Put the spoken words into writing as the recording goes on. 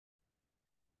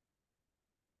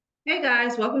Hey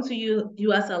guys, welcome to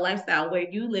USL Lifestyle, where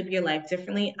you live your life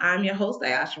differently. I'm your host,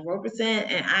 Ayasha Roberson,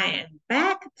 and I am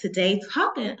back today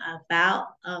talking about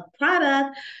a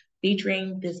product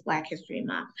featuring this Black History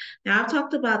Month. Now, I've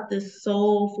talked about this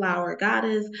Soul Flower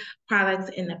Goddess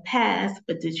products in the past,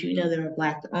 but did you know they're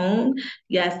Black owned?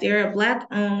 Yes, they're a Black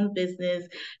owned business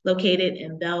located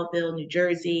in Belleville, New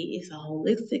Jersey. It's a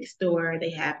holistic store. They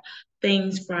have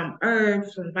things from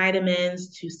herbs, from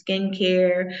vitamins to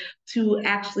skincare to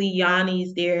actually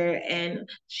Yanni's there. And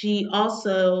she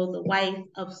also, the wife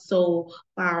of Soul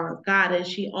Flower Goddess,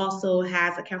 she also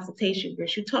has a consultation where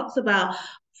she talks about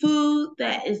food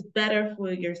that is better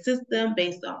for your system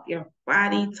based off your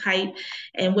body type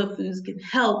and what foods can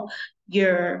help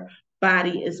your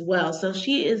body as well. So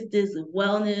she is this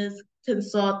wellness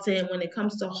consultant when it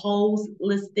comes to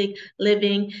holistic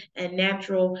living and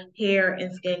natural hair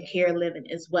and skincare living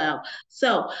as well.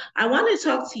 So I want to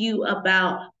talk to you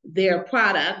about their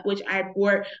product, which I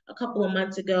bought a couple of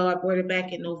months ago. I bought it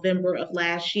back in November of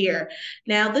last year.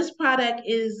 Now, this product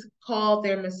is called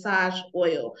their massage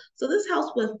oil. So this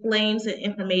helps with flames and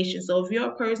inflammation. So if you're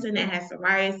a person that has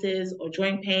psoriasis or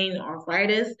joint pain or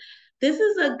arthritis, this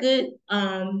is a good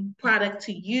product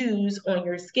to use on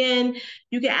your skin.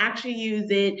 You can actually use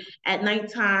it at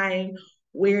nighttime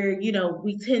where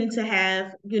we tend to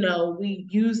have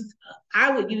I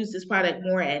would use this product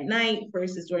more at night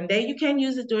versus during the day. You can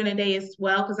use it during the day as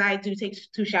well because I do take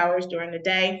two showers during the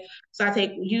day. So I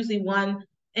take usually one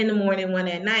in the morning, one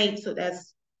at night. So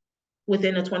that's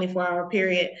within a 24-hour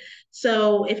period.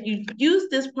 So if you use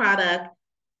this product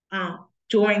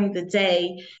during the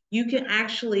day, you can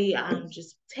actually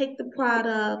just take the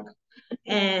product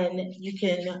and you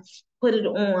can put it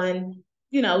on,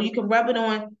 you can rub it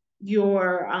on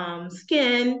your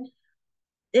skin.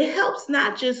 It helps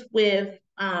not just with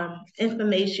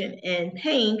inflammation and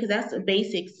pain, because that's the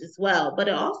basics as well, but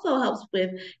it also helps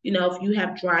with, if you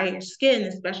have drier skin,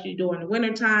 especially during the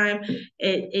wintertime.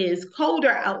 It is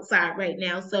colder outside right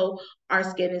now, so our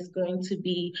skin is going to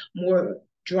be more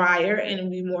drier and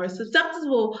be more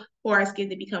susceptible for our skin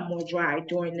to become more dry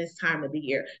during this time of the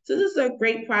year. So this is a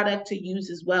great product to use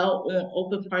as well on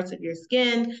open parts of your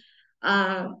skin.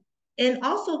 And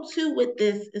also too with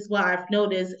this as well, I've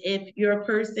noticed if you're a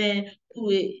person who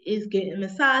is getting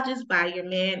massages by your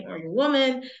man or your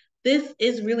woman, this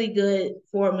is really good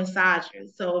for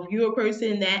massagers. So if you're a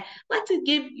person that like to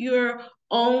give your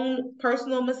own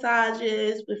personal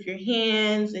massages with your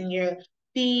hands and your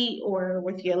feet or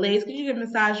with your legs, because you can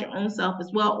massage your own self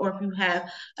as well. Or if you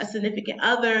have a significant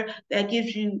other that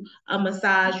gives you a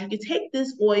massage, you can take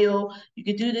this oil, you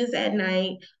can do this at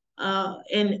night.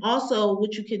 And also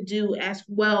what you can do as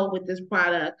well with this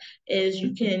product is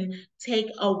you can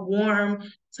take a warm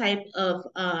type of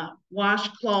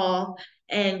washcloth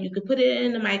and you can put it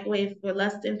in the microwave for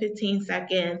less than 15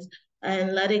 seconds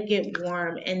and let it get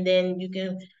warm. And then you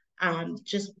can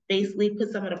just basically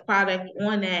put some of the product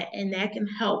on that, and that can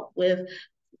help with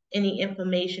any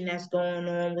inflammation that's going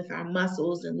on with our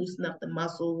muscles and loosen up the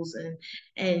muscles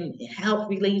and help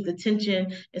relieve the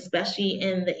tension, especially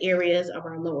in the areas of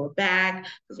our lower back.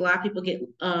 Because a lot of people get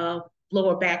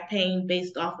lower back pain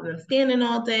based off of them standing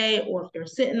all day, or if they're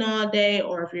sitting all day,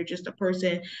 or if you're just a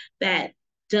person that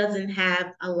doesn't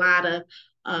have a lot of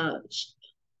uh,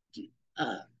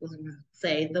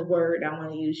 say the word I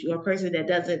want to use. You're a person that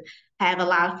doesn't have a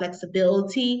lot of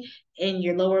flexibility in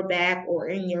your lower back or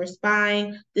in your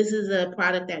spine. This is a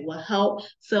product that will help.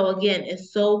 So again,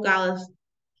 it's Soul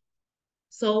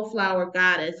Flower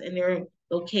Goddess, and they're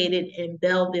located in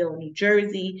Belleville, New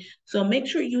Jersey. So make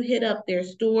sure you hit up their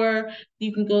store.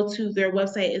 You can go to their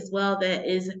website as well, that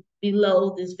is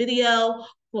below this video,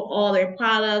 for all their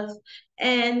products.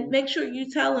 And make sure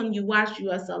you tell them you watched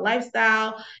USL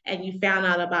Lifestyle and you found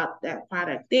out about that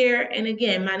product there. And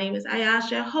again, my name is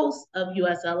Ayasha, host of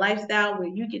USL Lifestyle, where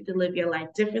you get to live your life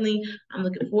differently. I'm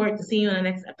looking forward to seeing you on the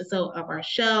next episode of our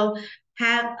show.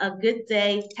 Have a good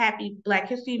day. Happy Black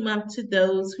History Month to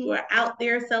those who are out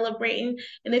there celebrating.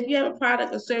 And if you have a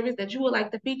product or service that you would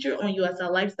like to feature on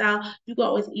USL Lifestyle, you can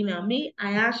always email me,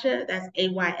 Ayasha, that's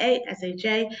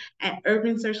AYASHA, at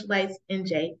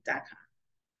urbansearchlightsnj.com.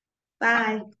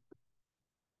 Bye.